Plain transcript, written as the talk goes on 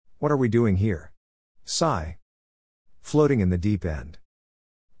What are we doing here? Sigh. Floating in the deep end.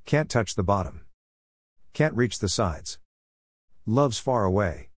 Can't touch the bottom. Can't reach the sides. Love's far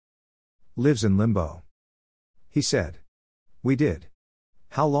away. Lives in limbo. He said. We did.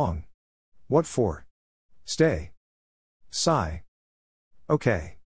 How long? What for? Stay. Sigh. Okay.